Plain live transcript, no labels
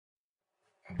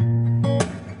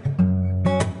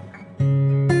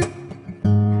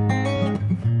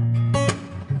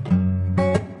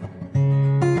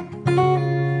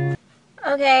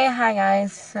Okay, hi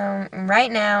guys. So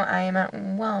right now I am at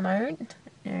Walmart.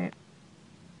 Yeah,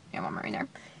 Walmart right there.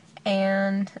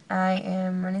 And I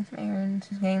am running some errands,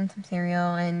 just getting some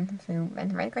cereal and some soup and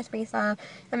some Rice Krispie stuff.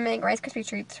 I'm making Rice Krispie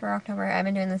treats for October. I've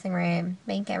been doing this thing where I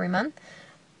bake every month.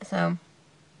 So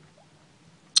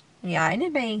yeah, I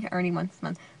did bake already once this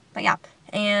month. But yeah,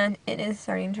 and it is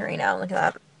starting to rain out. Look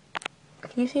at that.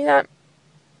 Can you see that?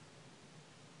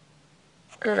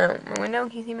 I don't know. My window?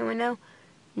 Can you see my window?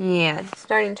 Yeah, it's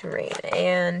starting to rain,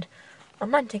 and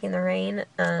I'm not taking the rain.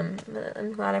 But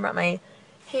I'm glad I brought my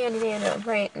handy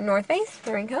dandy North Face,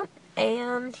 the raincoat,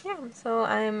 and yeah, so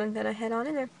I'm gonna head on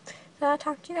in there. So I'll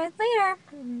talk to you guys later.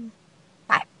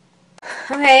 Bye.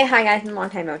 Okay, hi guys, it's a long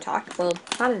time no talk. Well,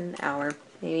 about an hour,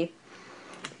 maybe.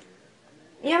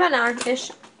 Yeah, about an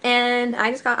hour-ish. And I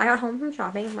got home from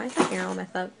shopping. My stuff here all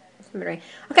messed up. It's been rain.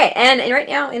 Okay, and right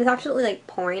now it is absolutely like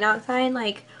pouring outside.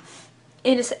 Like,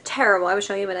 it is terrible. I would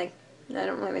show you, but I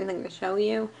don't really have anything to show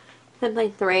you. Except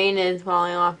like the rain is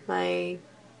falling off my.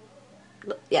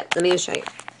 Yeah, let me just show you.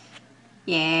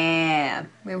 Yeah,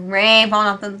 the rain falling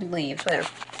off the leaves, whatever.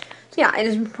 So yeah, it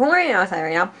is pouring outside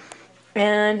right now.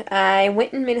 And I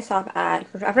went and made a stop at,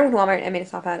 after I went to Walmart, I made a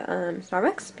stop at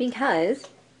Starbucks because,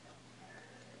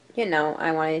 you know,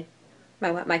 I wanted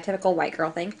my typical white girl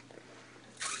thing.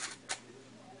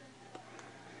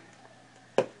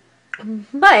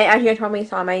 But as you guys probably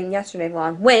saw my yesterday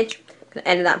vlog, which I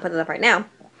ended up putting it up right now,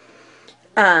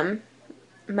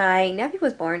 my nephew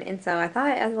was born, and so I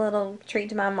thought as a little treat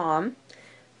to my mom,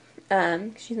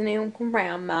 she's a new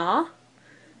grandma.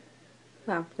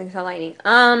 Wow, things are lightning.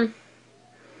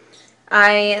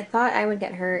 I thought I would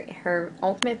get her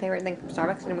ultimate favorite thing from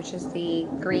Starbucks, which is the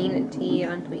green tea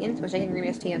unsweetened, which I get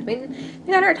green tea unsweetened.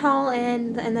 I got her a tall,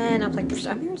 and then I was like,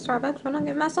 I'm here at Starbucks, why not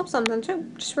get myself something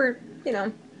too, just for, you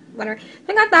know, whatever.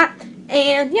 So I got that,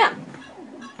 and yeah.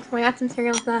 So I got some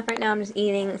cereal stuff. Right now I'm just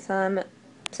eating some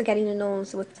spaghetti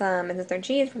noodles with some Mrs.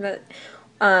 cheese from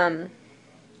the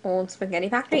old spaghetti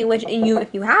factory, which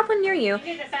if you have one near you. You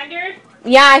hear the thunder?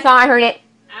 Yeah, I heard it.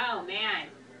 Oh man.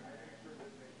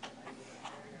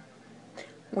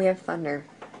 We have thunder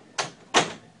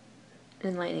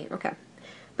and lightning. Okay.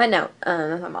 But no,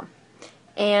 that's my mom.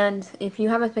 And if you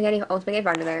have a old spaghetti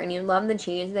factory there and you love the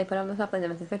cheese they put on the stuff like the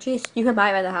Mrs. cheese, you can buy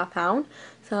it by the half pound.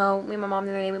 So me and my mom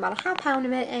the other day we bought a half pound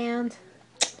of it, and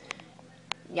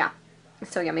yeah.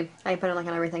 It's so yummy. I put it like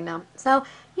on everything now. So,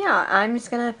 yeah, I'm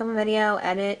just gonna film a video,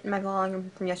 edit my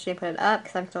vlog from yesterday, put it up,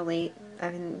 because I'm so late.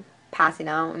 I've been passing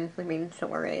out and sleeping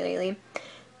so early lately.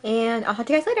 And I'll talk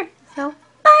to you guys later. So,